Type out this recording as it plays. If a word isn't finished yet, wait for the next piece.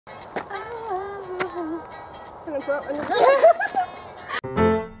gonna throw it in the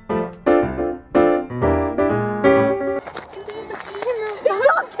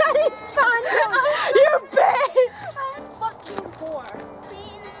Don't get his fan! You bitch! I'm fucking poor.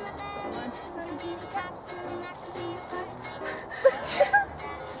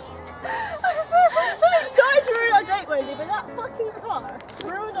 Sorry to ruin our date, Wendy, but that fucking car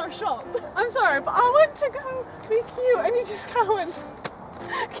ruined our shop. I'm sorry, but I went to go be cute and you just kind of went...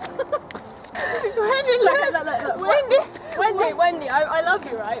 Wendy, I love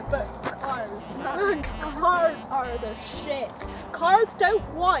you, right? But cars, man, cars are the shit. Cars don't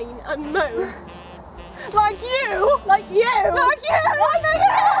whine and move. Like you! Like you! Like you! Like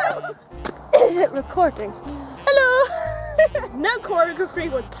you! Is it recording? Hello! No choreography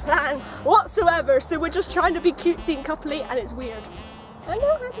was planned whatsoever, so we're just trying to be cutesy and coupley, and it's weird. I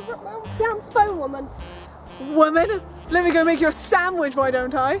know how to work my own damn phone, woman. Woman, let me go make you a sandwich, why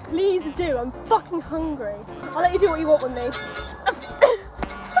don't I? Please do, I'm fucking hungry. I'll let you do what you want with me. That's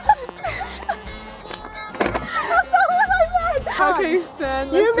not what I meant! Okay, Stan,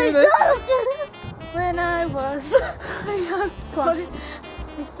 let's do this. When I was young. Come on.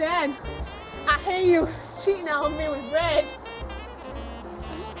 Hey, Stan, I hear you cheating on me with Red.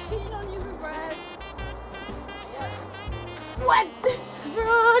 Cheating on you with Red. What?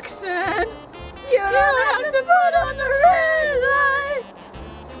 Roxanne, you don't have to put on the red light.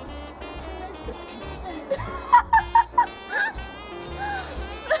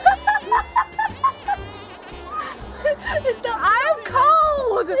 I'm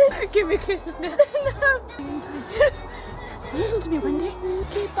cold! Give me kisses now. No. Listen to me, Wendy.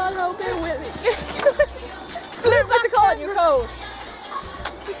 Keep on hoping with me. Flip back on, you're cold.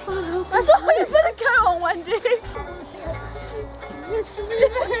 That's why you put a coat on, Wendy.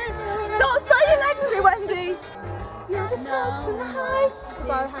 Stop spreading your legs with me, Wendy. You're the soft and the high. Because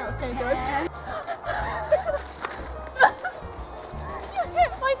I think it's going good. You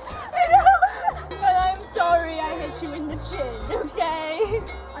hit my chin. But I'm sorry I hit you in the chin, okay?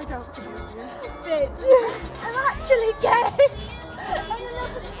 I don't believe you. Bitch. I'm actually gay.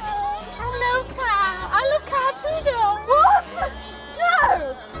 Hello, cat. I love cat too, though. What? No.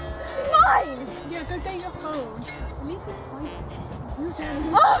 Mine. Yeah, go date your phone. At least it's fine. You do.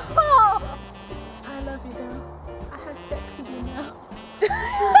 Oh. I love you, though. I have sex with you now.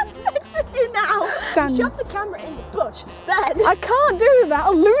 Sex with you now. Stand. Shove the camera in the bush. Then. I can't do that.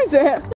 I'll lose it.